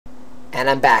And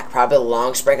I'm back. Probably the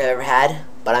longest break I've ever had,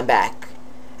 but I'm back.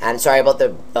 And sorry about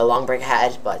the long break I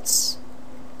had, but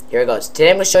here it goes. Today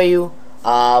I'm going to show you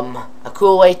a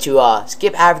cool way to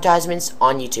skip advertisements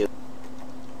on YouTube.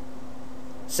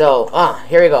 So,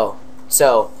 here we go.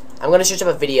 So, I'm going to search up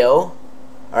a video.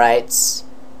 Alright.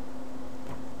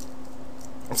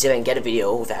 Let's see if I can get a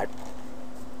video without.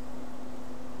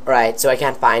 Alright, so I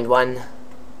can't find one.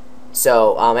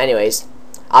 So, anyways,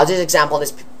 I'll do an example in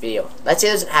this video. Let's say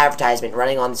there's an advertisement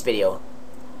running on this video.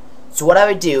 So what I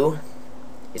would do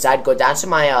is I'd go down to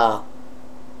my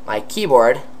my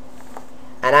keyboard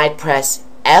and I'd press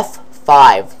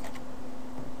F5.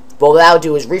 What that would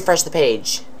do is refresh the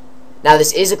page. Now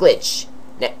this is a glitch.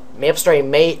 MapleStory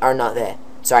may or not there.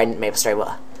 Sorry,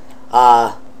 MapleStory.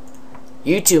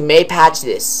 YouTube may patch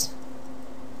this,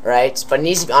 right? But it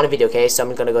needs to be on a video. Okay, so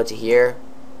I'm gonna go to here,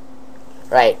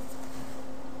 right?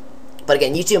 But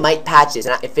again, YouTube might patch this,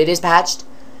 and if it is patched,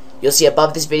 you'll see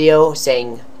above this video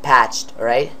saying patched,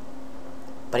 alright?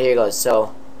 But here it goes.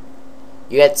 So,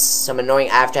 you get some annoying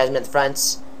advertisement at the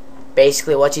front.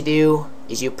 Basically, what you do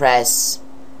is you press,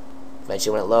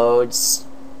 eventually when it loads,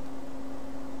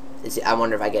 I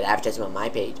wonder if I get advertisement on my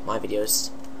page, my videos.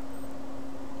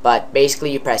 But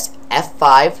basically, you press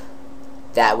F5,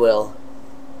 that will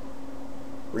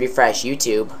refresh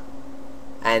YouTube,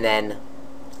 and then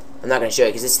I'm not going to show you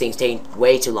because this thing's taking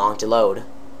way too long to load.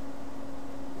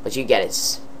 But you get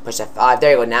it. Push F5.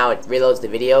 There you go. Now it reloads the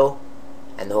video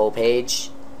and the whole page,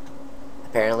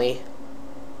 apparently.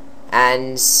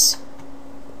 And it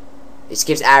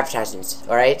skips advertisements,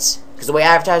 alright? Because the way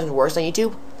advertisements works on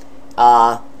YouTube,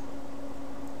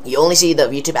 you only see the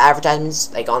YouTube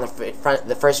advertisements like on the front,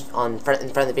 in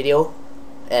front of the video.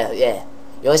 Yeah.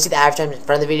 You only see the advertisement in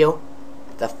front of the video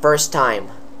the first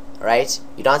time, alright?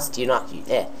 You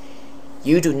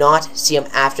do not see them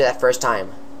after that first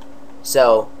time.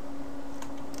 So,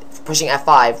 pushing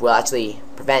F5 will actually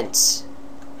prevent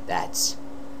that.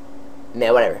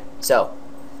 Man, whatever. So,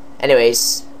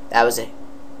 anyways, that was it.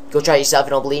 Go try it yourself if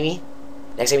you don't believe me.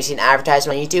 Next time you see an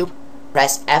advertisement on YouTube,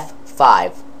 press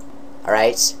F5.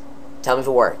 Alright? Tell me if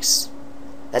it works.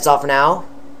 That's all for now.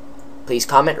 Please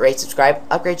comment, rate, subscribe,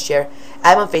 upgrade, share.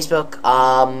 Add me on Facebook.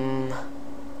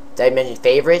 Did I mention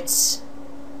favorites?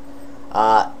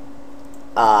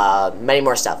 Many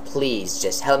more stuff. Please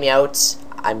just help me out.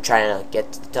 I'm trying to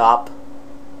get to the top.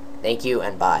 Thank you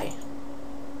and bye.